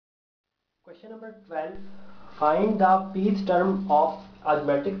Question number 12. Find the pth term of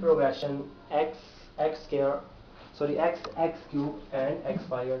arithmetic progression x square, x cube and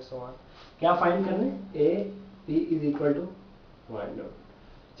x5 and so on. क्या find करने? a p is equal to find out.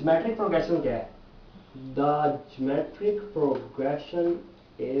 Geometric progression क्या है? The geometric progression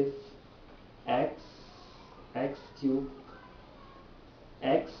is x cube,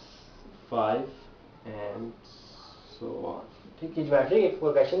 x5 and so on. ठीक है, geometric एक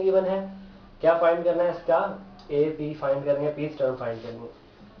progression given है. क्या find करना है इसका? ए पी फाइंड करनी है, पीथ टर्म फाइंड करनी है.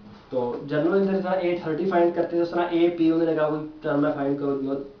 तो जनरल इधर था ए 30 फाइंड करते हैं, दूसरा ए पी उन्होंने कहा कोई टर्म में फाइंड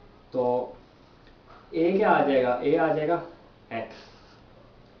करो. तो ए क्या आ जाएगा? ए आ जाएगा एक्स.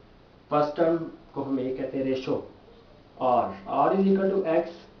 फर्स्ट टर्म को हम ए कहते हैं रेशो. और is equal to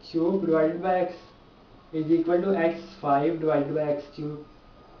x cube divided by x is equal to x5 divided by x cube.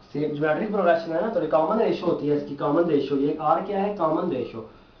 Geometric progression है ना, तो कॉमन रेशो होती है इसकी. कॉमन रेशो ये आर क्या है? Common ratio.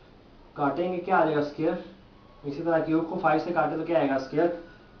 काटेंगे क्या आ जाएगा? स्क्वायर. इसी तरह क्यूब को 5 से काटे तो क्या आएगा? स्क्वायर.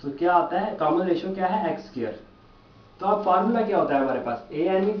 तो क्या आता है? कॉमन रेशो क्या है? X square. तो अब फार्मूला क्या होता है हमारे पास? A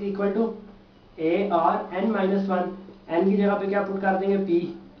N is equal to A R N minus one. N की जगह पे क्या पुट कर देंगे? पी.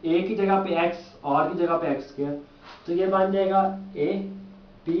 ए की जगह पे एक्स, आर की जगह पे एक्स स्क्वायर. तो ये बन जाएगा A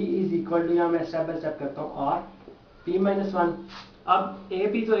P is equal to, यहाँ मैं स्टेप बाय स्टेप करता हूँ, आर पी माइनस वन. अब ए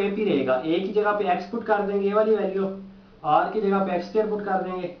पी तो ए पी रहेगा. ए की जगह पे एक्स पुट कर देंगे, ये वाली वैल्यू. आर की जगह पे एक्स स्क्वायर पुट कर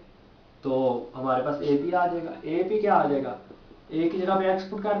देंगे तो हमारे पास ए पी आ जाएगा. ए पी क्या आ जाएगा? ए की जगह पे एक्स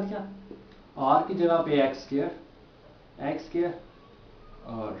पुट कर दिया, आर की जगह पे एक्स स्क्वायर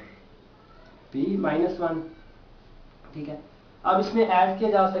और पी माइनस वन. ठीक है. अब इसमें ऐड किया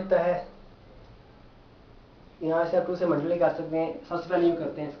जा सकता है, यहाँ से आप 2 से मल्टीप्लाई कर सकते हैं. सबसे पहले यूँ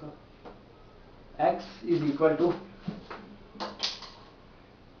करते हैं इसको, x is equal two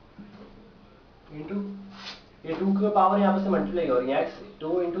into ये 2 की पावर यहाँ पर से मल्टीप्लाई हो रही है, x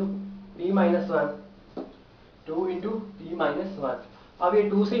 2 into P minus one, 2 into P minus one. अब ये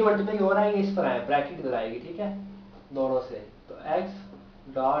 2 से ही मल्टीप्लाई हो रहा है, ये इस तरह है, ब्रैकेट इधर आएगी. ठीक है, दोनों से. तो x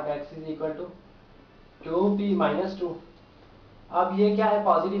dot x is equal to 2p minus 2. अब ये क्या है?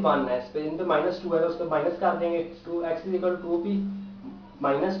 पॉजिटिव वन है, इस पे इन पे माइनस 2 है तो उसको माइनस कर देंगे. 2x is equal to 2p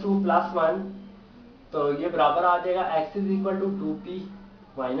minus 2 plus 1. तो ये बराबर आ जाएगा x is equal to 2p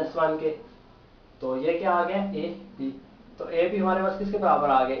minus 1 के. तो ये क्या आ गया? A P. तो ए पी हमारे पास किसके बराबर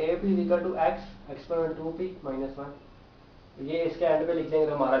आ गया? A P is equal to x exponent 2p minus 1. ये इसके एंड पे लिख लेंगे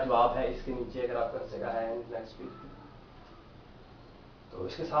तो हमारा जवाब है इसके नीचे, अगर आपको जगह है नेक्स्ट पेज. तो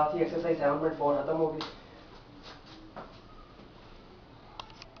इसके साथ ही एक्सरसाइज 7.4 खत्म होगी.